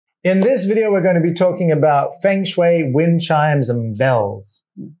In this video, we're going to be talking about Feng Shui, wind chimes, and bells.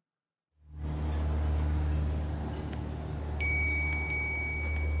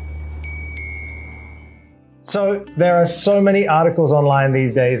 So there are so many articles online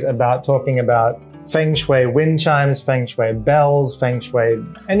these days about talking about Feng Shui, wind chimes, Feng Shui, bells, Feng Shui,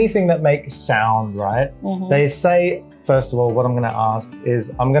 anything that makes sound, right? They say, first of all, what I'm going to ask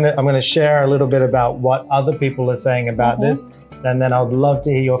is I'm going to share a little bit about what other people are saying about this. And then I'd love to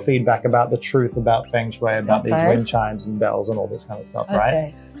hear your feedback about the truth about Feng Shui, about these wind chimes and bells and all this kind of stuff,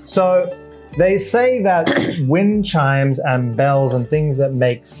 right? So they say that wind chimes and bells and things that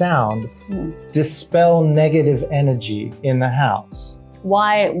make sound dispel negative energy in the house.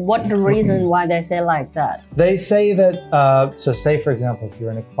 Why? What the reason why they say like that? They say that, so say for example, if you're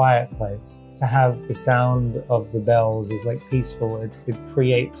in a quiet place, to have the sound of the bells is like peaceful. It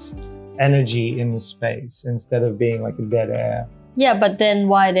creates energy in the space instead of being like a dead air. Yeah, but then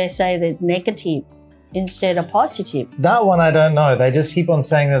why they say that negative instead of positive? That one I don't know. They just keep on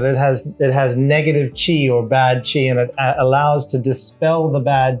saying that it has negative chi or bad chi, and it allows to dispel the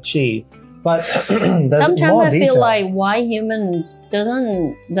bad chi. But sometimes I feel like why humans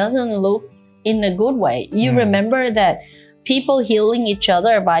doesn't look in a good way. You remember that people healing each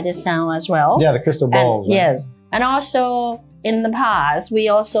other by the sound as well. Yeah, the crystal balls. And, yes, and also in the past we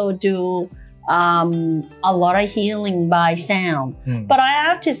also do a lot of healing by sound. But I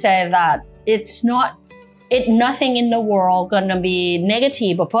have to say that nothing in the world gonna be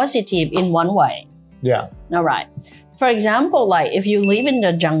negative or positive in one way. Yeah. All right. For example, like if you live in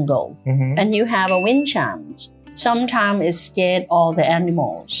the jungle and you have a wind chime, sometimes it scares all the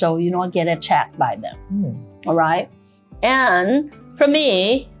animals, so you don't get attacked by them. All right. And for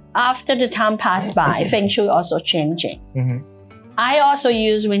me, after the time passed by, Feng Shui also changing. I also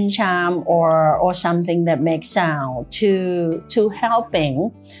use wind chime or something that makes sound to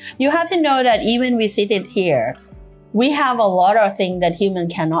helping. You have to know that even we sit here, we have a lot of things that human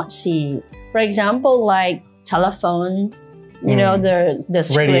cannot see. For example, like telephone, you know, the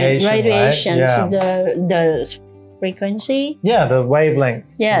radiation, right? the frequency. Yeah, the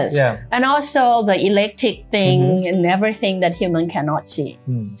wavelengths. Yes. Yeah. And also the electric thing and everything that human cannot see.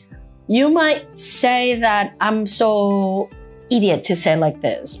 You might say that I'm so idiot to say like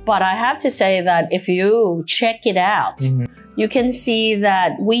this, but I have to say that if you check it out, you can see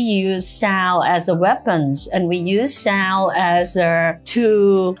that we use sound as a weapons, and we use sound as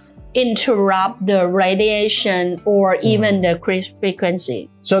to interrupt the radiation or even the frequency.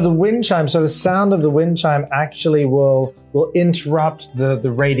 So the wind chime, so the sound of the wind chime actually will interrupt the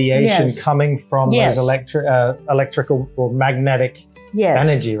radiation coming from those electrical or magnetic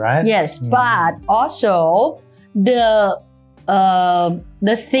energy, right? Yes, but also the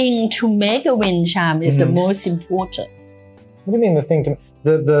thing to make a wind chime is the most important. What do you mean the thing to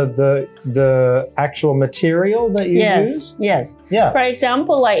the actual material that you use? Yes. Yeah. For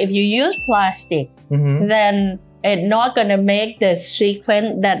example, like if you use plastic, then it's not gonna make the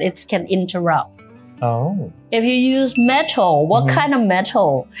sequence that it can interrupt. Oh. If you use metal, what kind of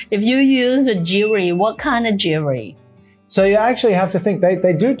metal? If you use a jewelry, what kind of jewelry? So you actually have to think,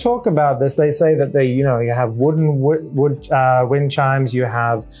 they do talk about this. They say that you have wooden wind chimes, you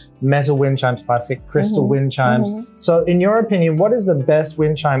have metal wind chimes, plastic, crystal wind chimes. So in your opinion, what is the best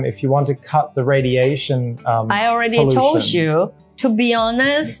wind chime if you want to cut the radiation I already told you, to be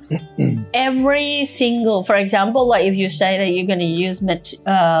honest, every single, for example, like if you say that you're going to use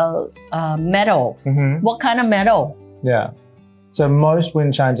metal, what kind of metal? Yeah. So most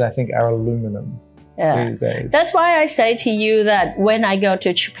wind chimes, I think, are aluminum. These days. That's why I say to you that when I go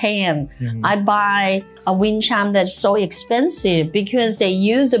to Japan, I buy a wind chime that's so expensive because they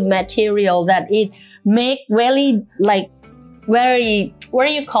use the material that it make very, what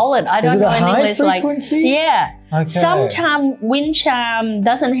do you call it? I don't know in English. Frequency? Okay. Sometimes wind chime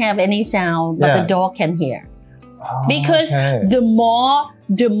doesn't have any sound, but the dog can hear. Because the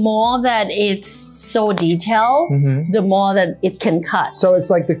more that it's so detailed, the more that it can cut. So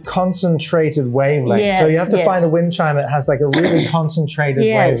it's like the concentrated wavelength. So you have to find a wind chime that has like a really concentrated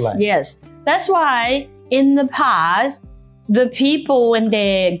wavelength. Yes. That's why in the past, the people when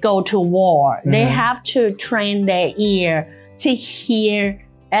they go to war, they have to train their ear to hear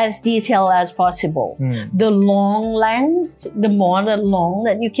as detailed as possible. The long length, the more long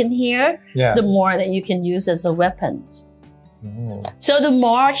that you can hear, the more that you can use as a weapons. So the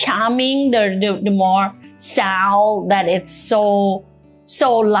more charming, the more sound that it's so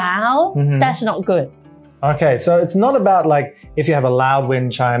loud, that's not good. Okay, so it's not about like if you have a loud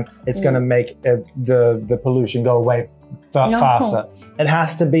wind chime, it's going to make the pollution go away faster. It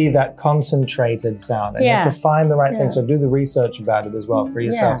has to be that concentrated sound, and you have to find the right thing. So do the research about it as well for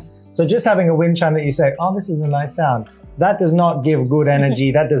yourself. So just having a wind chime that you say, oh, this is a nice sound, that does not give good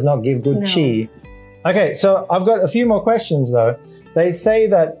energy. That does not give good chi. Okay, so I've got a few more questions though. They say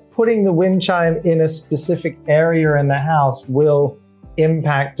that putting the wind chime in a specific area in the house will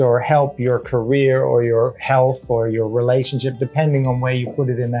impact or help your career or your health or your relationship, depending on where you put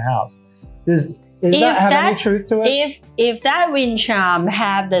it in the house. Does that have any truth to it? If that wind chime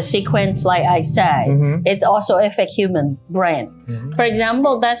have the sequence like I say, it's also affect human brain. For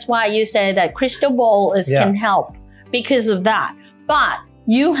example, that's why you say that crystal ball can help because of that. But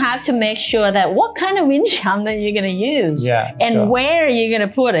you have to make sure that what kind of wind chime that you're going to use and where you're going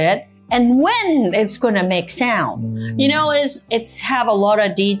to put it and when it's going to make sound. You know, it's have a lot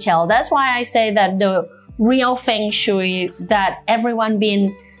of detail. That's why I say that the real Feng Shui that everyone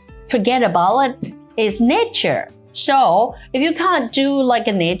been forget about it is nature. So if you can't do like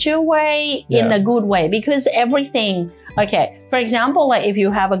a nature way in a good way, because everything, okay, for example, like if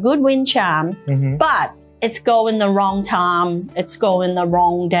you have a good wind chime, but it's going the wrong time, it's going the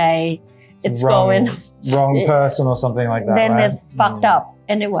wrong day, it's going wrong person or something like that, then right? it's fucked up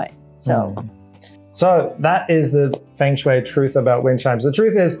anyway. So that is the Feng Shui truth about wind chimes. The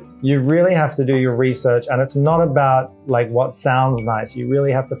truth is you really have to do your research, and it's not about like what sounds nice. You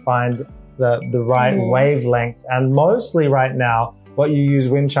really have to find the right wavelength. And mostly right now, what you use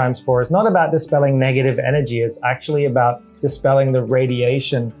wind chimes for is not about dispelling negative energy. It's actually about dispelling the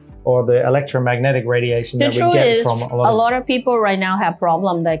radiation or the electromagnetic radiation that we get from a lot of people right now have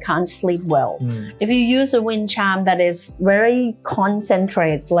problem. They can't sleep well. If you use a wind chime that is very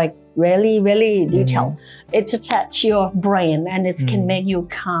concentrated, like really detailed, it attach your brain and it can make you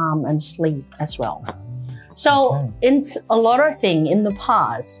calm and sleep as well. So it's a lot of things in the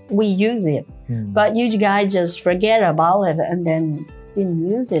past we use it, but you guys just forget about it and then didn't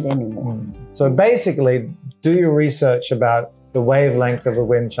use it anymore. So basically, do your research about the wavelength of a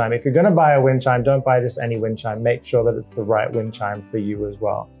wind chime. If you're going to buy a wind chime, don't buy just any wind chime. Make sure that it's the right wind chime for you as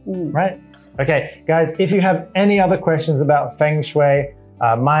well, right? Okay, guys, if you have any other questions about Feng Shui,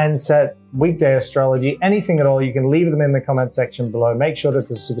 mindset, weekday astrology, anything at all, you can leave them in the comment section below. Make sure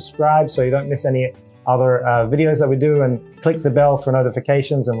to subscribe so you don't miss any other videos that we do, and click the bell for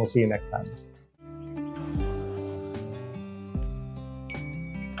notifications, and we'll see you next time.